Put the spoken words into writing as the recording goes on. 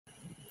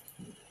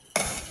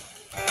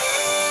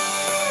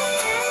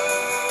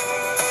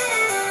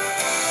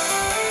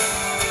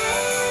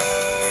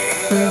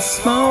A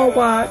small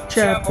white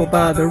chapel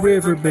by the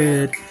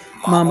riverbed.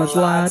 Mama's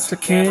lights a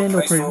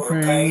candle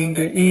praying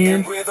to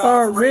end.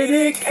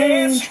 Arthritic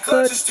hands she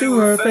clutches to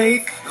her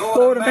faith.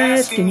 Lord, I'm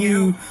asking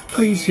you,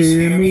 please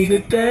hear me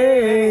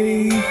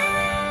today.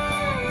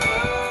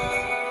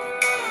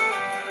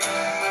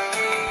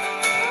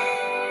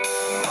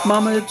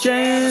 Mama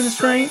Janet's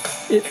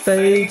strength, it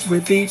fades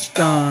with each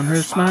dawn.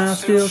 Her smile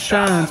still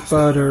shines,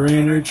 but her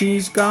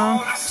energy's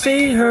gone.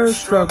 See her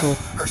struggle,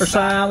 her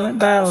silent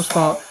battles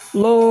fought.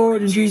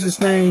 Lord, in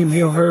Jesus' name,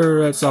 heal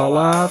her, that's all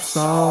I've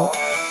sought.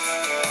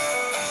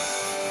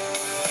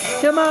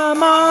 Heal my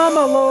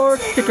mama, Lord,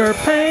 take her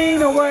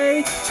pain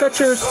away. Touch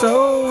her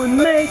soul and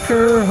make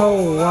her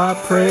whole. I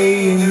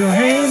pray in your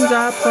hands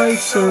I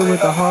place her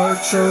with a heart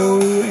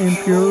so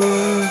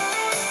impure.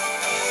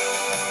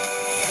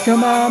 Heal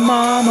my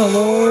mama,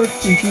 Lord,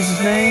 in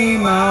Jesus'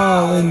 name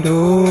I'll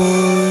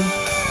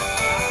endure.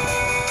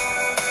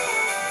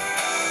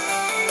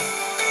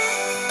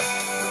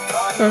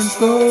 Her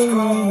goes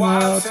run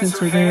wild since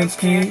her dance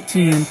can't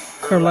tend.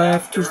 Her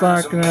laughter's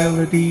like a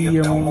melody,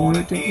 I want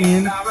it to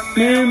end.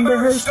 Remember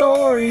her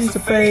stories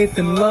of faith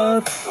and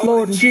love.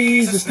 Lord, in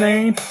Jesus'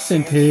 name,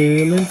 send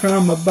healing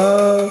from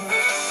above.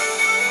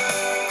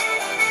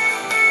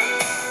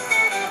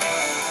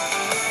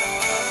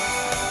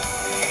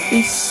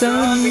 Each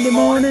Sunday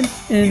morning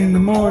in the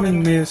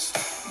morning mist,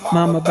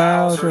 Mama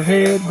bows her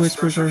head,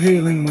 whispers her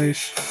healing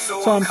wish.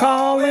 So I'm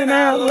calling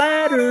out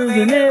louder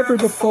than ever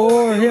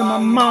before. Heal my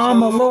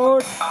mama,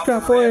 Lord, I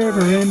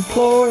forever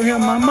implore. Heal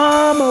my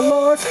mama,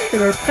 Lord,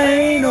 get her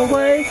pain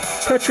away.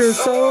 Touch her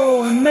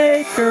soul and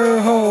make her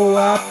whole.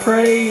 I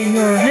pray in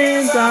your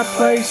hands I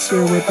place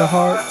her with a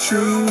heart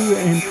true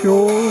and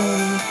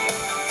pure.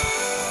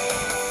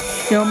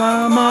 Heal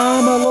my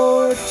mama,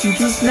 Lord, in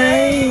Jesus'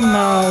 name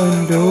I'll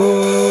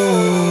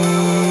endure.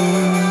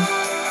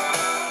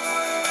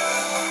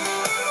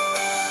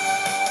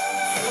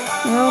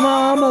 Heal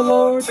mama,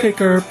 Lord, take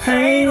her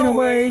pain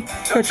away.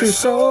 Touch her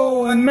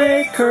soul and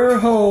make her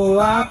whole.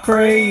 I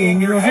pray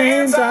in your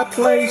hands I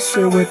place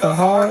her with a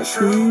heart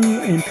true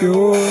and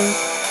pure.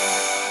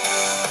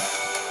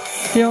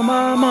 Heal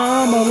my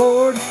mama,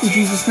 Lord, in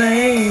Jesus'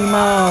 name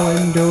I'll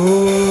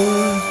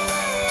endure.